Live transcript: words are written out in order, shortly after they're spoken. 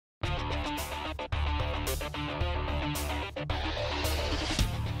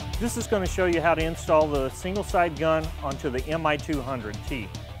This is going to show you how to install the single side gun onto the MI200T.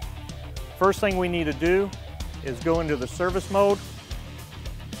 First thing we need to do is go into the service mode.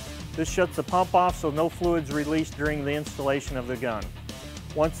 This shuts the pump off so no fluids released during the installation of the gun.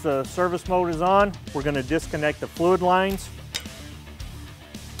 Once the service mode is on, we're going to disconnect the fluid lines.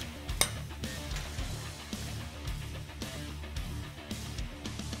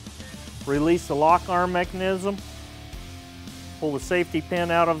 Release the lock arm mechanism. Pull the safety pin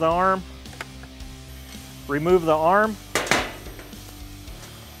out of the arm. Remove the arm.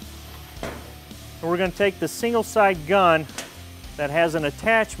 And we're going to take the single side gun that has an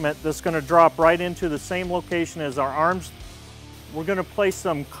attachment that's going to drop right into the same location as our arms. We're going to place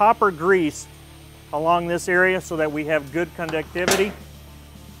some copper grease along this area so that we have good conductivity.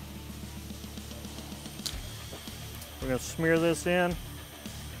 We're going to smear this in.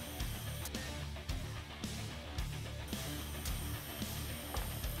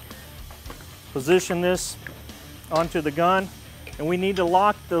 Position this onto the gun, and we need to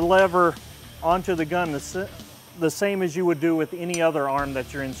lock the lever onto the gun the same as you would do with any other arm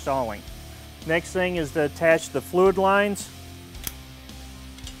that you're installing. Next thing is to attach the fluid lines.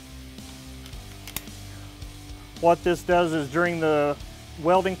 What this does is during the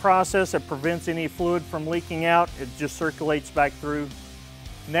welding process, it prevents any fluid from leaking out. It just circulates back through.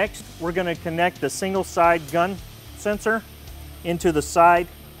 Next, we're going to connect the single side gun sensor into the side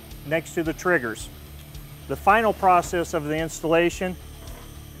next to the triggers. The final process of the installation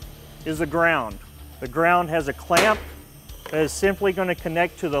is the ground. The ground has a clamp that is simply going to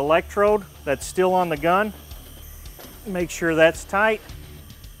connect to the electrode that's still on the gun. Make sure that's tight,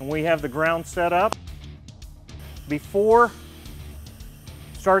 and we have the ground set up. Before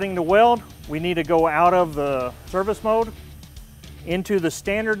starting to weld, we need to go out of the service mode into the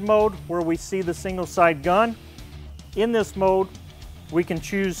standard mode where we see the single side gun. In this mode, we can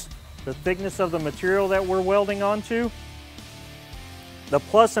choose the thickness of the material that we're welding onto. The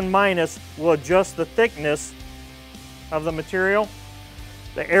plus and minus will adjust the thickness of the material.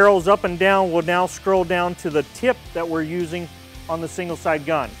 The arrows up and down will now scroll down to the tip that we're using on the single side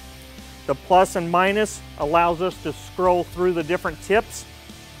gun. The plus and minus allows us to scroll through the different tips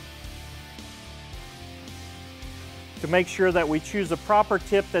to make sure that we choose the proper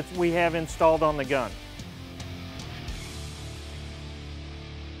tip that we have installed on the gun.